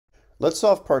Let's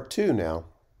solve part 2 now.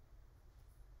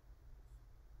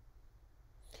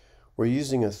 We're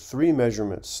using a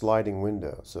 3-measurement sliding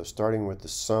window. So starting with the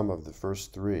sum of the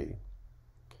first 3,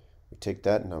 we take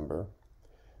that number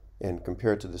and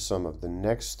compare it to the sum of the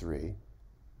next 3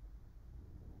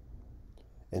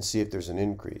 and see if there's an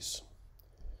increase.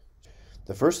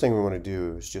 The first thing we want to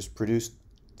do is just produce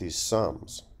these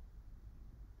sums.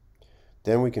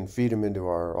 Then we can feed them into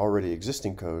our already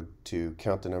existing code to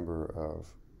count the number of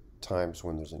times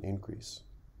when there's an increase.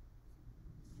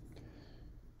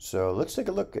 So let's take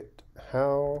a look at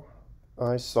how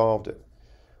I solved it.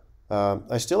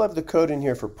 I still have the code in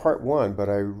here for part 1, but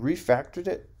I refactored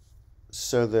it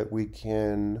so that we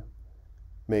can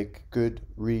make good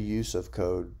reuse of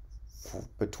code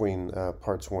between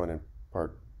parts 1 and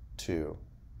part 2.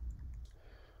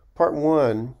 Part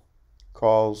 1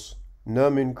 calls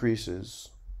num increases,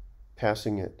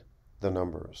 passing it the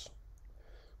numbers.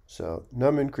 So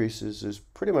num increases is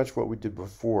pretty much what we did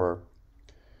before.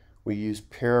 We use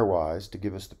pairwise to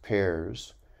give us the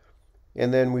pairs,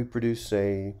 and then we produce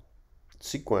a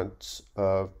sequence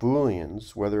of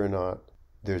booleans whether or not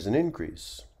there's an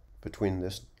increase between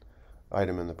this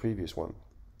item and the previous one.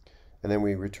 And then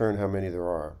we return how many there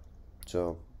are.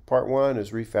 So part 1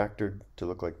 is refactored to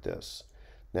look like this.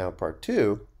 Now part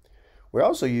 2, we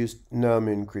also used num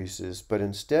increases, but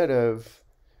instead of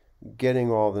getting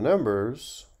all the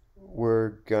numbers, we're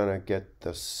gonna get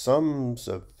the sums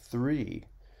of 3.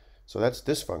 So that's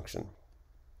this function.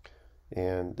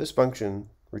 And this function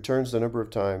returns the number of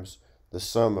times the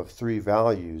sum of 3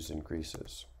 values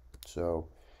increases. So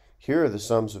here are the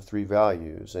sums of 3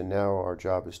 values, and now our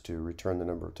job is to return the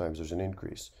number of times there's an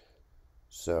increase.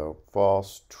 So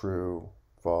false, true,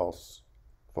 false,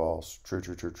 false, true,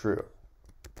 true, true, true.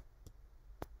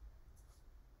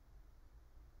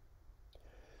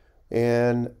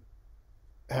 And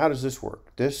how does this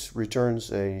work? This returns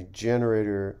a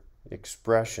generator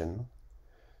expression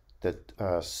that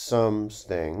sums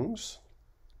things.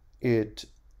 It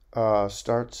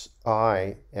starts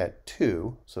I at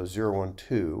 2, so 0, 1,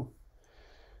 2,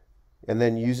 and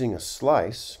then using a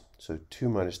slice, so 2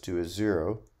 minus 2 is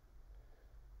 0,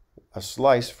 a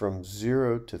slice from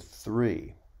 0 to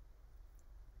 3,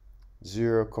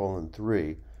 0 colon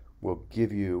 3 will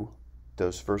give you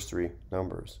those first 3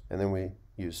 numbers, and then we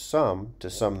use sum to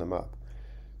sum them up.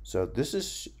 So this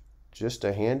is just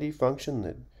a handy function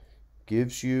that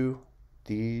gives you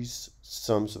these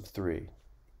sums of 3.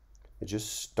 It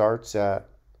just starts at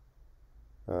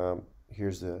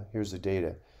here's the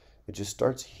data. It just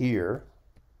starts here,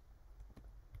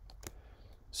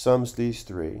 sums these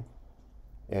 3,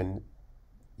 and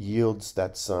yields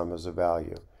that sum as a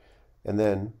value. And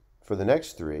then for the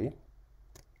next 3,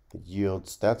 it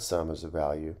yields that sum as a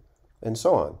value, and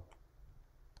so on.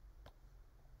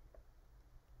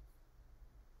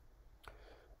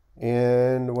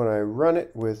 And when I run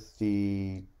it with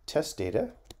the test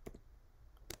data,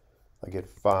 I get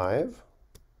 5,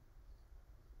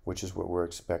 which is what we're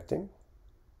expecting.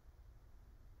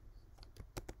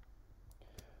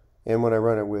 And when I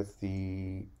run it with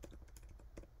the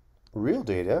real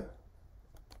data,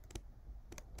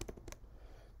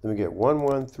 then we get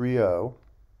 1130,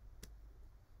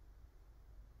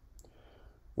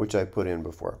 which I put in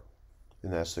before,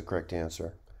 and that's the correct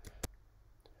answer.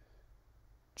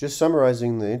 Just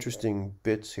summarizing the interesting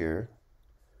bits here.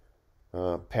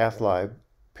 pathlib,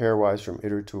 pairwise from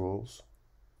itertools.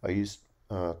 I use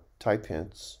type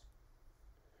hints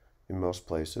in most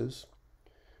places.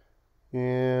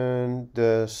 And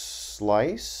the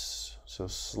slice, so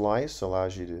slice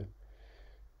allows you to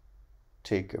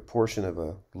take a portion of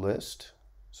a list.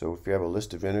 So if you have a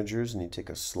list of integers and you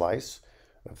take a slice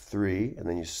of 3 and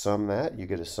then you sum that, you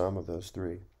get a sum of those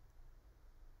 3.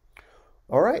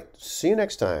 All right, see you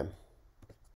next time.